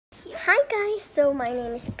Hi guys, so my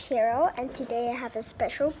name is Piero and today I have a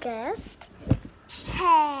special guest.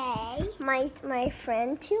 Hey! My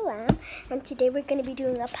friend Thulam, and today we're going to be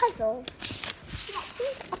doing a puzzle.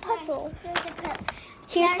 A puzzle.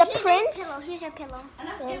 Here's the print. Here's your pillow.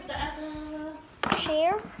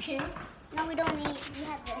 Chair. No, we don't need. We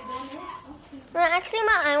have this. No, actually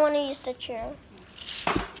I want to use the chair.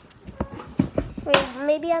 Wait,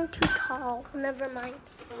 maybe I'm too tall. Never mind.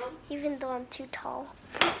 Even though I'm too tall.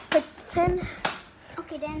 But then.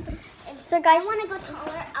 Okay, then. So guys. I want to go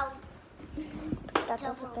taller. I'll Put that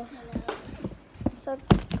double over there. pillows. So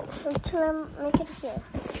to make it here.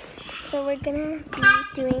 So we're gonna be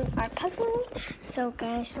doing our puzzle. So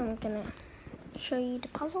guys, I'm gonna show you the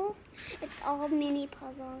puzzle. It's all mini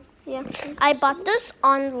puzzles. Yeah, I bought this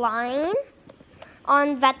online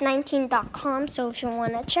on vet19.com. So if you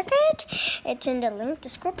wanna check it, it's in the link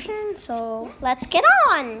description. So let's get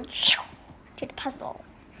on to the puzzle.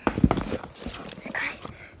 So guys,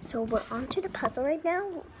 so we're on to the puzzle right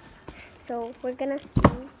now. So we're gonna see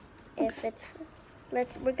if it's.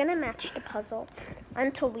 We're gonna match the puzzle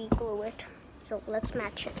until we glue it. So let's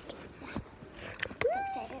match it. I'm so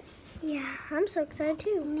excited. Yeah, I'm so excited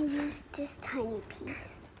too. I'm gonna use this tiny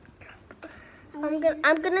piece. I'm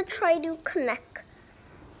gonna try to connect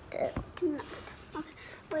it. Connect. Okay.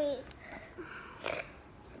 Wait.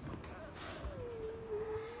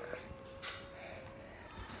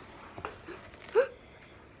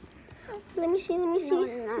 Let me see.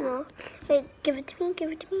 No. Wait, give it to me.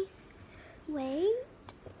 Wait.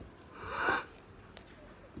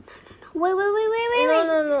 Wait.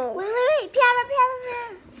 No. Wait. Piara.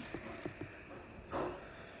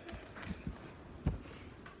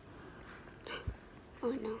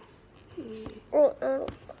 Oh no. Oh.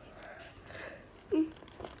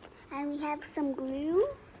 And we have some glue.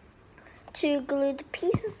 To glue the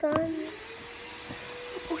pieces on.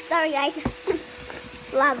 Oh, sorry guys.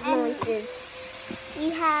 Loud noises. We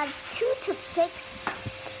have 2 toothpicks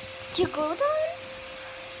to glue it on.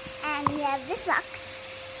 And we have this box.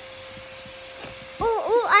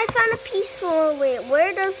 Oh, I found a piece. Wait,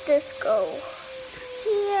 where does this go?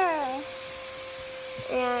 Here.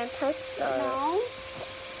 Yeah, touch that. No.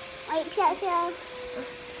 Wait, Piara.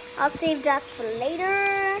 I'll save that for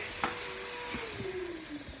later.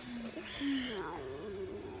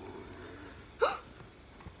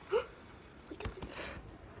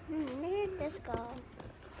 Where did this go?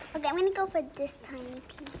 Okay, I'm gonna go for this tiny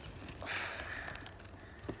piece.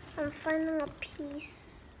 I'm finding a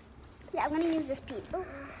piece. Yeah, I'm gonna use this piece. Oh.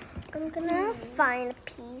 I'm gonna find a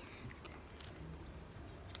piece.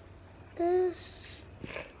 This.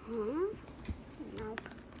 Huh? Nope.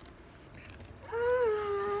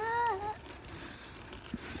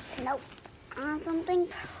 Nope. Something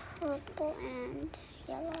purple and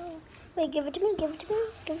yellow. Wait, give it to me.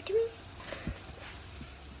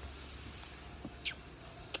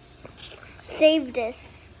 Save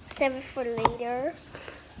this. Save it for later.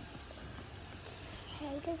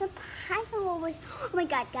 Okay, there's a puzzle over. Oh my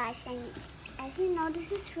god, guys! And as you know,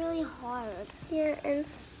 this is really hard. Yeah, and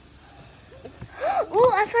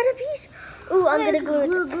oh, I found a piece. Oh, I'm gonna glue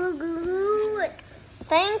it. Glue it.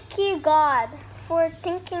 Thank you, God, for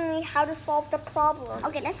thinking me how to solve the problem.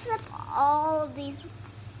 Okay, let's flip all these.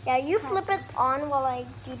 Yeah, you flip it on while I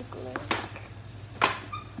do the glue.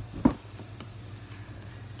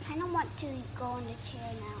 I don't want to go on the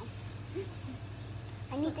chair now.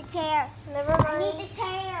 I need the chair. Never mind. I need the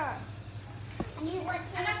chair. I need one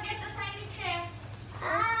chair. And get the tiny chair.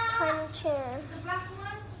 Tiny chair. The black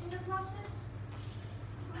one in the closet.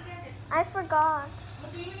 Look at it. I forgot.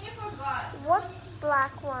 What do you mean you forgot? What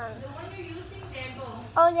black one? The one you're using, there go.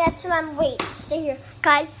 Oh yeah, Thulam, wait, stay here.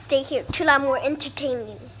 Guys, stay here. Thulam, we're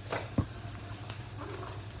entertaining.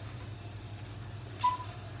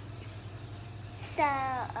 So,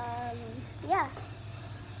 yeah.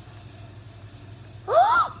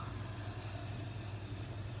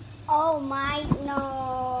 Oh my, no.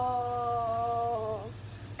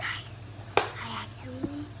 Guys, I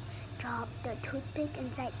actually dropped the toothpick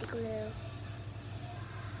inside the glue.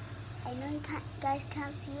 I know you guys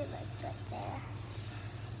can't see it, but it's right there.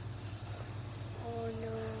 Oh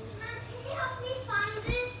no. Mom, can you help me find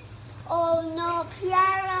it? Oh no,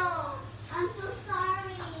 Piero. I'm so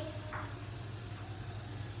sorry.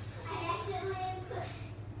 I accidentally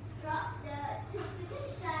dropped the toothpick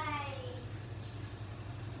inside.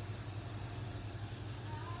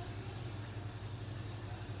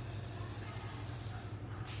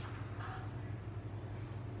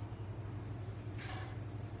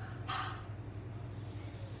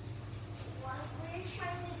 What were you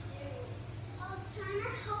trying to do? I was trying to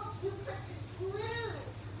help you put the glue.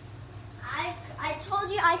 I told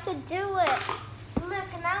could do it. Look,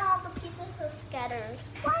 now all the pieces are scattered.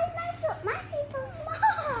 Why is my seat so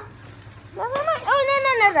small? Oh,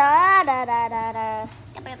 no. Da.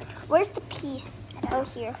 Where's the piece? Oh,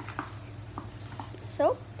 here.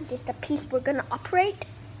 So, this is the piece we're gonna operate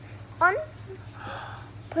on.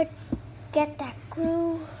 Get that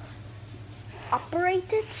glue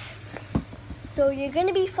operated. So you're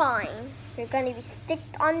gonna be fine. You're gonna be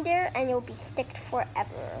sticked on there and you'll be sticked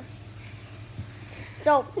forever.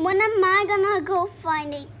 So, When am I gonna go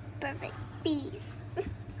find a perfect piece?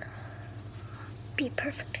 be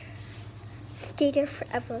perfect. Stay there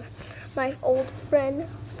forever, my old friend.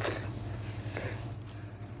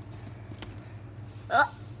 What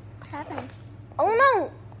happened? Oh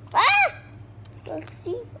no! Ah! Let's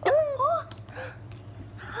see. Oh.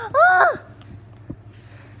 Ah!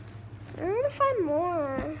 I'm gonna find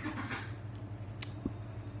more.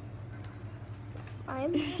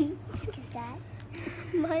 I'm Is that?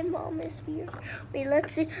 My mom is weird. Wait,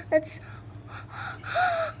 let's see. Let's.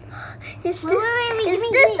 Is this wait,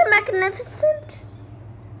 the magnificent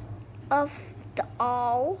of the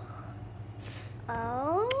all?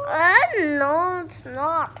 Oh. No, it's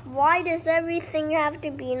not. Why does everything have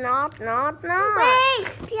to be not? Wait,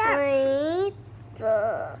 Pierre. Wait.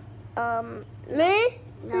 Me?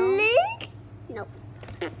 No. Nick? No.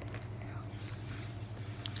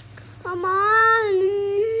 Come on.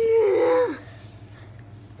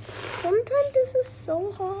 Sometimes this is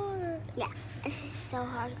so hard. Yeah, this is so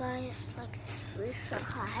hard, guys. Like, it's so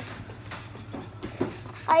hard.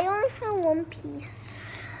 I only have one piece.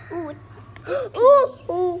 Ooh, what's this piece?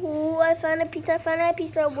 Ooh, I found a piece. Where?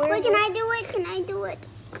 Wait, can I do it? Can I do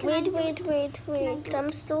it? Wait.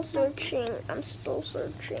 I'm still searching.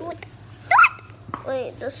 Do it.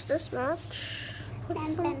 Wait, does this match? Put Bam,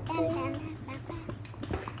 something. bam.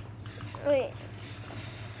 Wait.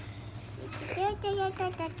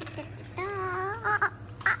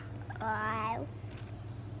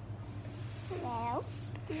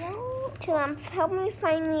 Thulam, help me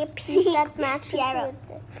find me a piece that matches Piero. with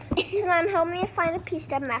this. Thulam, help me find a piece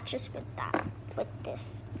that matches with that. With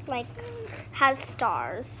this. Like, has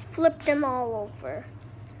stars. Flip them all over.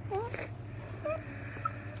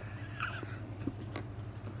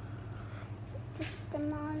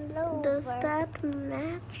 Does that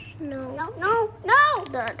match? No. No.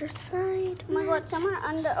 The other side. Oh my God, somewhere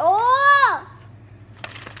under. Oh!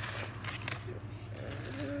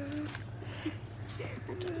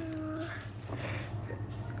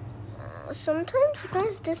 Sometimes,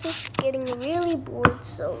 guys, this is getting really bored,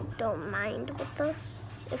 so don't mind with us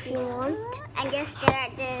if you want. I just stare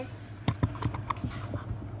at this.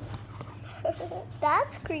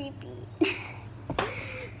 That's creepy.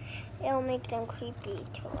 It'll make them creepy,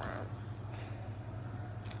 Thulam.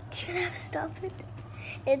 Thulam, stop it.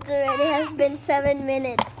 It already has been 7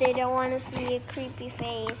 minutes. They don't want to see a creepy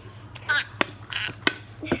face.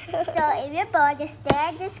 So if you're bored, just stare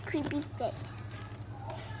at this creepy face.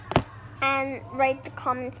 And write the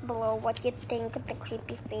comments below what you think the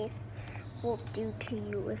creepy face will do to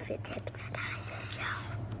you if it hypnotizes you.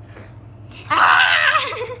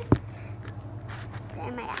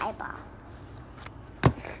 There's my eyeball.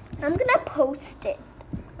 I'm gonna post it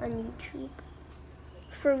on YouTube.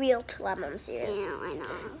 For real, Thulam, I'm serious. Yeah, I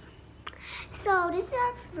know. So this is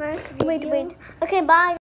our first video. Wait. Okay, bye.